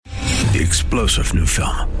the explosive new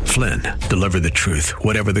film, Flynn, deliver the truth,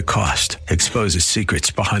 whatever the cost. Exposes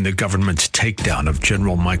secrets behind the government's takedown of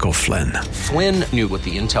General Michael Flynn. Flynn knew what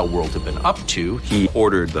the intel world had been up to. He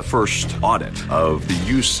ordered the first audit of the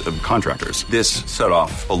use of contractors. This set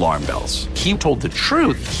off alarm bells. He told the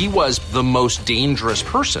truth. He was the most dangerous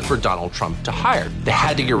person for Donald Trump to hire. They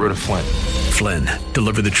had to get rid of Flynn. Flynn,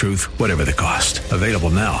 deliver the truth, whatever the cost. Available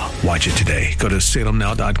now. Watch it today. Go to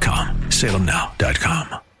salemnow.com.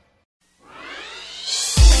 salemnow.com.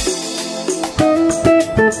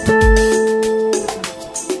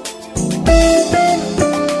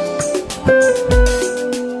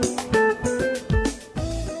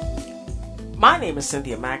 My name is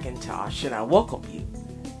Cynthia McIntosh, and I welcome you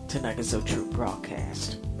to Nuggets of Truth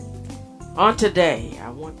broadcast. On today,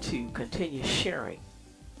 I want to continue sharing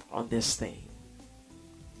on this theme,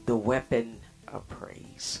 the weapon of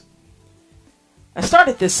praise. I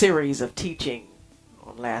started this series of teaching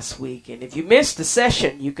on last week, and if you missed the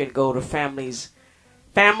session, you can go to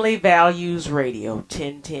Family Values Radio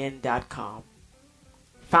 1010.com.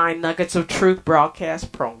 Find Nuggets of Truth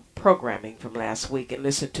broadcast programming from last week and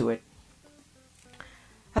listen to it.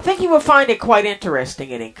 I think you will find it quite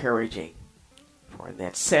interesting and encouraging. For in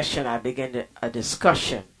that session, I began a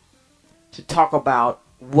discussion to talk about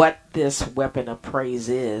what this weapon of praise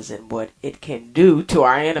is and what it can do to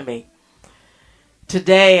our enemy.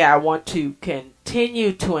 Today, I want to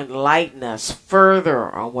continue to enlighten us further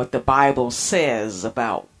on what the Bible says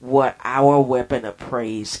about what our weapon of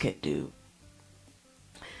praise can do.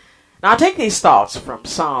 Now, I'll take these thoughts from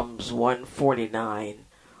Psalms 149,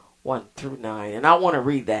 1 through 9, and I want to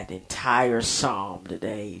read that entire psalm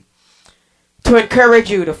today to encourage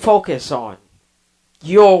you to focus on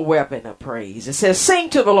your weapon of praise. It says, sing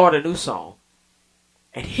to the Lord a new song,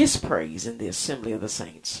 and his praise in the assembly of the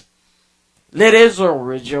saints. Let Israel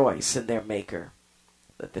rejoice in their Maker.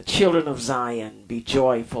 Let the children of Zion be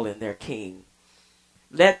joyful in their King.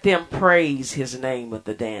 Let them praise his name with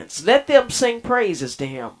the dance. Let them sing praises to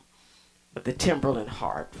him with the timbrel and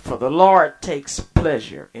harp. For the Lord takes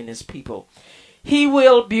pleasure in his people. He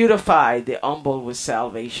will beautify the humble with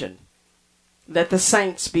salvation. Let the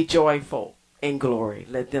saints be joyful in glory.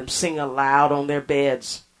 Let them sing aloud on their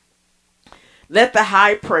beds. Let the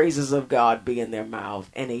high praises of God be in their mouth,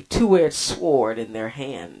 and a two-edged sword in their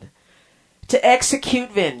hand, to execute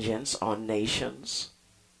vengeance on nations,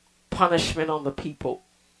 punishment on the people,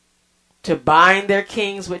 to bind their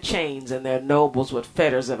kings with chains and their nobles with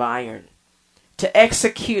fetters of iron, to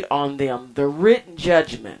execute on them the written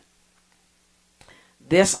judgment.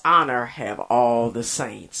 This honor have all the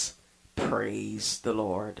saints. Praise the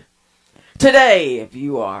Lord. Today, if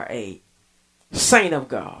you are a saint of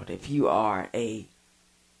God, if you are a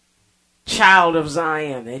child of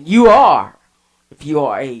Zion, and if you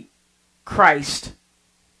are a Christ,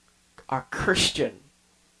 a Christian,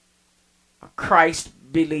 a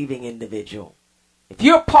Christ-believing individual, if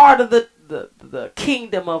you're part of the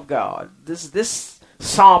kingdom of God, this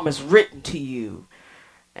psalm is written to you,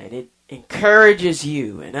 and it encourages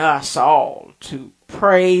you and us all to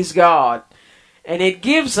praise God, and it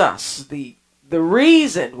gives us the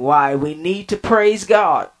reason why we need to praise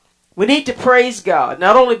God. We need to praise God,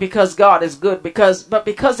 not only because God is good, but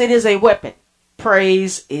because it is a weapon.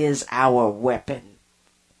 Praise is our weapon.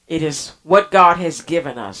 It is what God has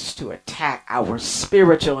given us to attack our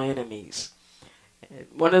spiritual enemies. And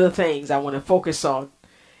one of the things I want to focus on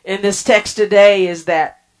in this text today is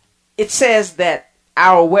that it says that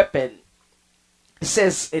our weapon, it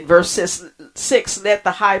says in verse 6, let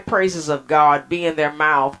the high praises of God be in their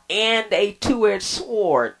mouth and a two-edged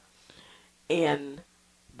sword in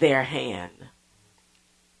their hand.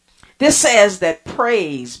 This says that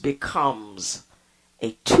praise becomes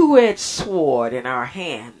a two-edged sword in our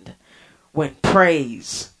hand when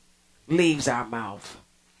praise leaves our mouth.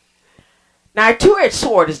 Now, a two-edged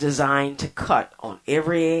sword is designed to cut on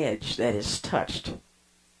every edge that is touched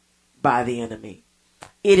by the enemy.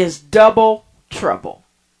 It is double trouble.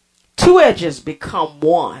 Two edges become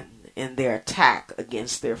one in their attack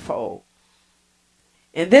against their foe.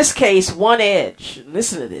 In this case, one edge,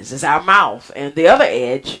 listen to this, is our mouth, and the other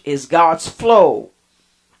edge is God's flow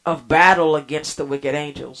of battle against the wicked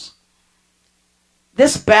angels.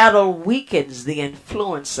 This battle weakens the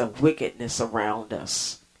influence of wickedness around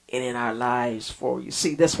us and in our lives. For you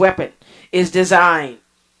see, this weapon is designed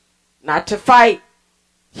not to fight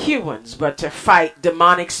humans, but to fight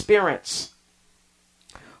demonic spirits.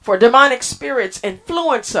 For demonic spirits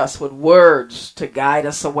influence us with words to guide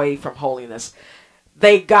us away from holiness.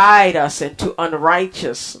 They guide us into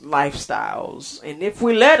unrighteous lifestyles. And if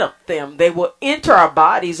we let them, they will enter our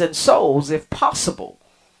bodies and souls, if possible,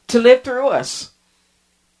 to live through us.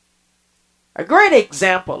 A great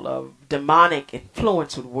example of demonic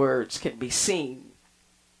influence with words can be seen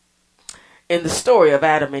in the story of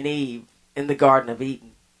Adam and Eve in the Garden of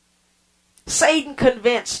Eden. Satan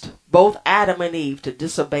convinced both Adam and Eve to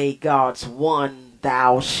disobey God's one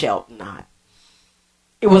 "thou shalt not."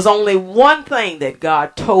 It was only one thing that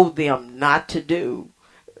God told them not to do.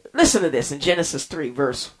 Listen to this in Genesis 3,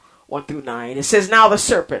 verse 1 through 9. It says, "Now the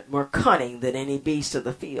serpent, more cunning than any beast of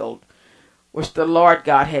the field, which the Lord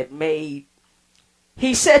God had made,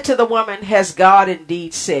 he said to the woman, Has God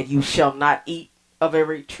indeed said, You shall not eat of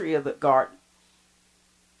every tree of the garden?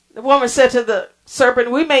 The woman said to the serpent,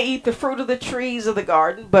 We may eat the fruit of the trees of the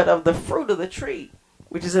garden, but of the fruit of the tree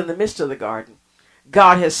which is in the midst of the garden,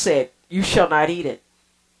 God has said, You shall not eat it,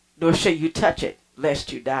 nor shall you touch it,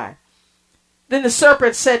 lest you die." Then the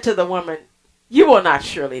serpent said to the woman, "You will not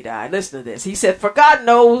surely die." Listen to this. He said, "For God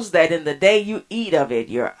knows that in the day you eat of it,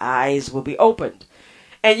 your eyes will be opened,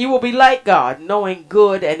 and you will be like God, knowing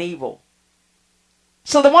good and evil."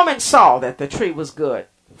 So the woman saw that the tree was good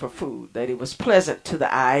for food, that it was pleasant to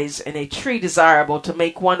the eyes, and a tree desirable to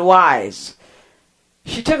make one wise.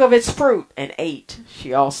 She took of its fruit and ate.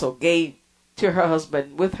 She also gave to her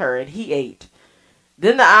husband with her, and he ate.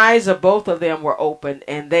 Then the eyes of both of them were opened,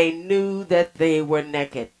 and they knew that they were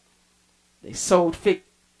naked. They sewed fig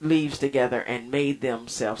leaves together and made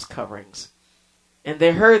themselves coverings. And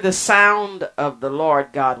they heard the sound of the Lord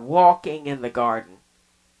God walking in the garden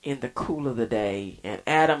in the cool of the day. And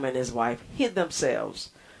Adam and his wife hid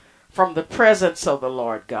themselves from the presence of the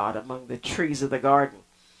Lord God among the trees of the garden.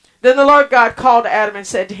 Then the Lord God called Adam and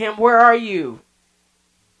said to him, "Where are you?"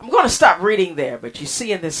 I'm going to stop reading there, but you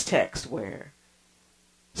see in this text where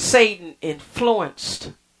Satan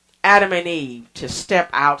influenced Adam and Eve to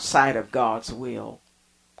step outside of God's will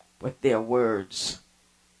with their words.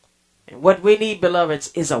 And what we need,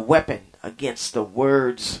 beloveds, is a weapon against the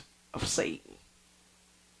words of Satan.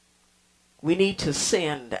 We need to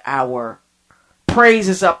send our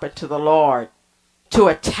praises up into the Lord to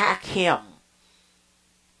attack him,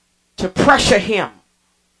 to pressure him,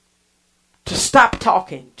 to stop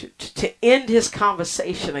talking, to end his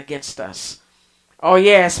conversation against us. Oh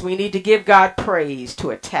yes, we need to give God praise to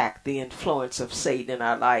attack the influence of Satan in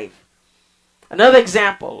our life. Another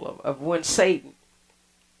example of when Satan,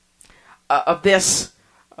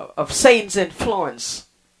 of Satan's influence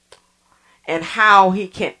and how he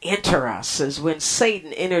can enter us is when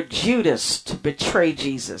Satan entered Judas to betray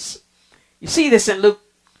Jesus. You see this in Luke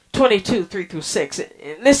 22, 3 through 6.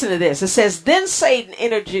 And listen to this. It says, "Then Satan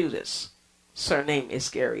entered Judas, surnamed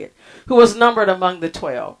Iscariot, who was numbered among the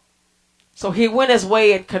 12. So he went his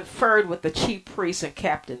way and conferred with the chief priests and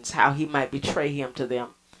captains how he might betray him to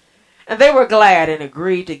them. And they were glad and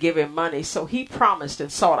agreed to give him money. So he promised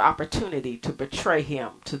and sought opportunity to betray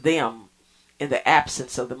him to them in the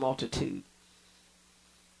absence of the multitude."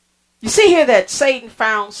 You see here that Satan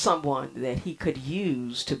found someone that he could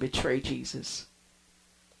use to betray Jesus.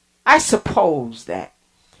 I suppose that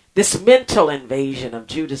this mental invasion of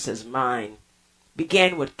Judas's mind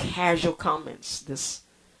began with casual comments.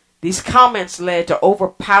 These comments led to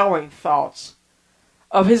overpowering thoughts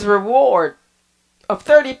of his reward of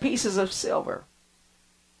 30 pieces of silver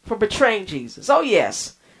for betraying Jesus. Oh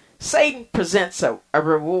yes, Satan presents a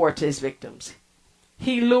reward to his victims.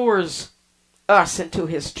 He lures us into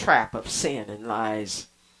his trap of sin and lies.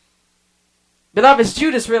 Beloved,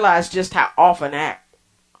 Judas realized just how awful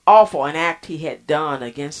an act he had done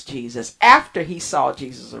against Jesus after he saw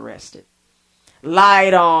Jesus arrested,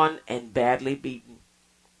 lied on, and badly beaten.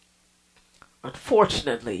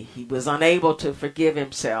 Unfortunately, he was unable to forgive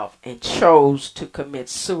himself and chose to commit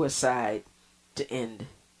suicide to end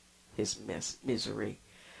his misery.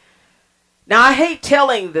 Now, I hate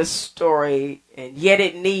telling this story, and yet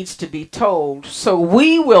it needs to be told so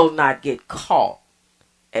we will not get caught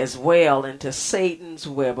as well into Satan's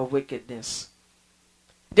web of wickedness.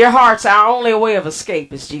 Dear hearts, our only way of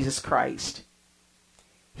escape is Jesus Christ.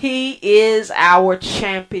 He is our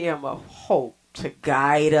champion of hope to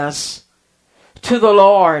guide us to the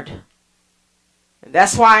Lord. And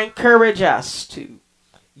that's why I encourage us to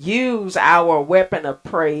use our weapon of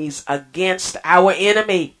praise against our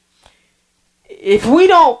enemy. If we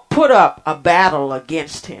don't put up a battle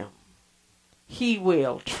against him, he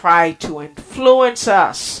will try to influence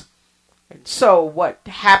us. And so what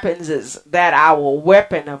happens is that our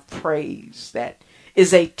weapon of praise, that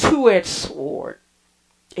is a two-edged sword,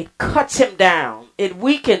 it cuts him down, it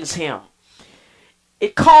weakens him,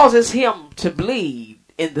 it causes him to bleed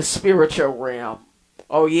in the spiritual realm.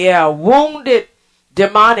 Oh yeah, wounded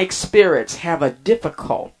demonic spirits have a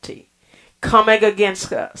difficulty coming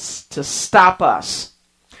against us to stop us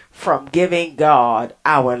from giving God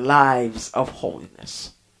our lives of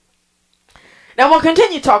holiness. Now we'll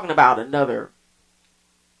continue talking about another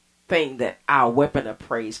thing that our weapon of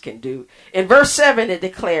praise can do. In verse 7, it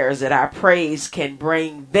declares that our praise can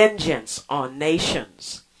bring vengeance on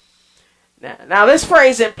nations. Now this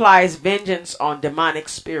phrase implies vengeance on demonic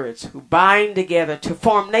spirits who bind together to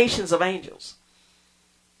form nations of angels.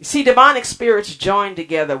 You see, demonic spirits join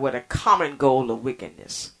together with a common goal of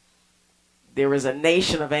wickedness. There is a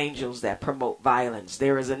nation of angels that promote violence.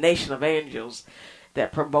 There is a nation of angels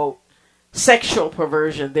that promote sexual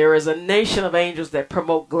perversion. There is a nation of angels that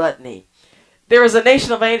promote gluttony. There is a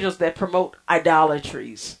nation of angels that promote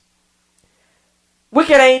idolatries.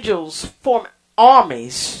 Wicked angels form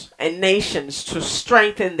armies and nations to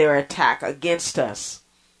strengthen their attack against us.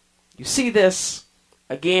 You see this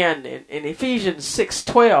again in Ephesians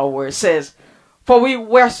 6:12, where it says, "For we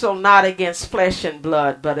wrestle not against flesh and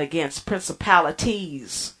blood, but against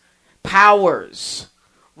principalities, powers,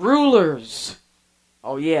 rulers."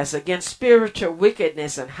 Oh yes, against spiritual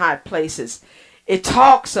wickedness in high places. It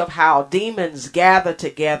talks of how demons gather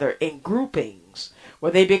together in groupings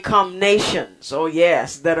where they become nations. Oh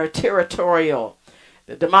yes, that are territorial.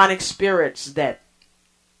 The demonic spirits that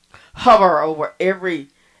hover over every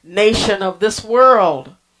nation of this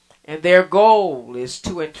world. And their goal is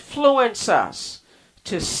to influence us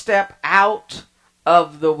to step out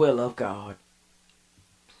of the will of God.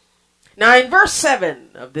 Now in verse 7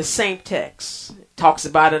 of this same text, it talks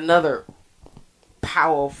about another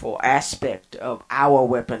powerful aspect of our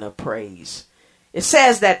weapon of praise. It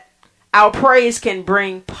says that our praise can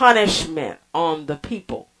bring punishment on the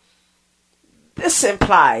people. This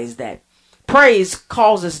implies that praise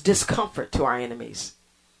causes discomfort to our enemies.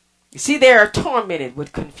 You see, they are tormented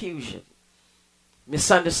with confusion,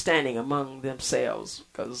 misunderstanding among themselves.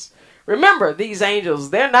 Because remember, these angels,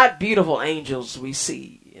 they're not beautiful angels we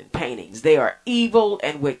see in paintings. They are evil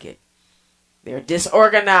and wicked. They're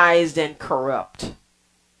disorganized and corrupt.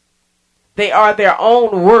 They are their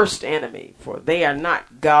own worst enemy, for they are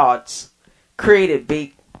not God's created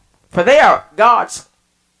being. For they are God's,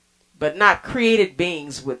 but not created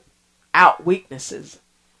beings without weaknesses.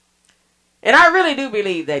 And I really do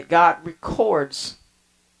believe that God records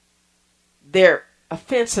their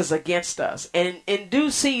offenses against us. And in due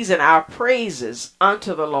season, our praises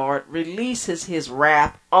unto the Lord releases his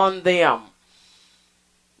wrath on them.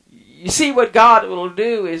 You see, what God will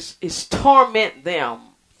do is torment them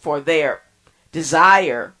for their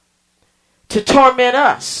desire to torment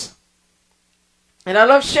us. And I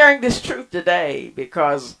love sharing this truth today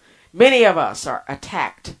because many of us are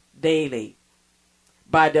attacked daily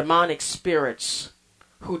by demonic spirits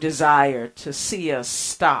who desire to see us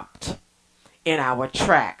stopped in our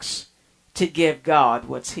tracks to give God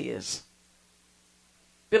what's his.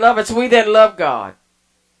 Beloveds, we that love God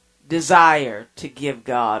desire to give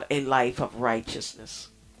God a life of righteousness,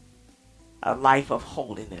 a life of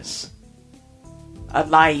holiness, a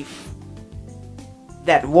life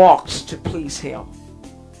that walks to please him.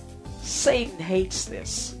 Satan hates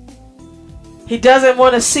this. He doesn't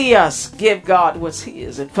want to see us give God what's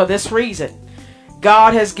his. And for this reason,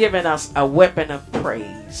 God has given us a weapon of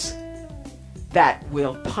praise that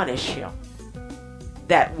will punish him,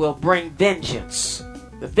 that will bring vengeance,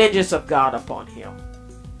 the vengeance of God upon him,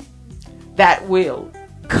 that will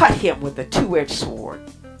cut him with a two-edged sword.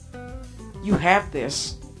 You have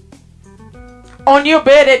this. On your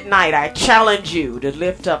bed at night, I challenge you to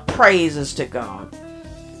lift up praises to God,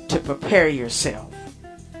 to prepare yourself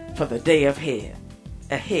for the day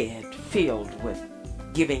ahead filled with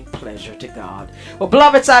giving pleasure to God. Well,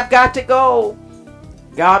 beloveds, I've got to go.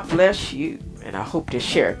 God bless you, and I hope to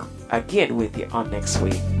share again with you on next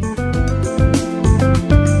week.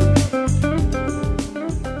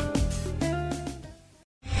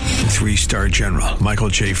 Three-star General Michael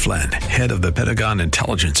J. Flynn, head of the Pentagon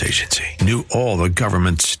Intelligence Agency, knew all the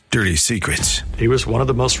government's dirty secrets. He was one of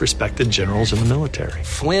the most respected generals in the military.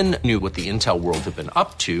 Flynn knew what the intel world had been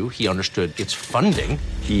up to. He understood its funding.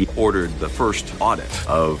 He ordered the first audit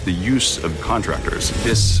of the use of contractors.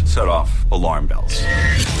 This set off alarm bells.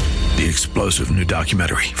 The explosive new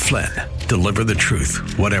documentary, Flynn, Deliver the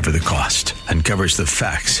Truth, Whatever the Cost, uncovers the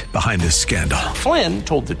facts behind this scandal. Flynn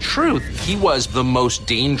told the truth. He was the most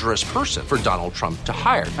dangerous person for Donald Trump to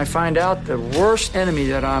hire. I find out the worst enemy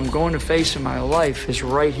that I'm going to face in my life is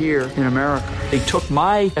right here in America. They took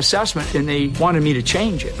my assessment and they wanted me to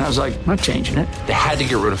change it. And I was like, I'm not changing it. They had to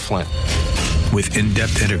get rid of Flynn. With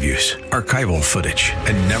in-depth interviews, archival footage,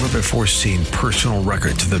 and never-before-seen personal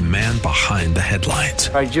records of the man behind the headlines.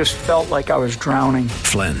 I just felt like I was drowning.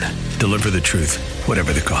 Flynn, deliver the truth,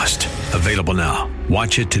 whatever the cost. Available now.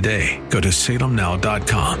 Watch it today. Go to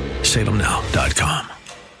salemnow.com. salemnow.com.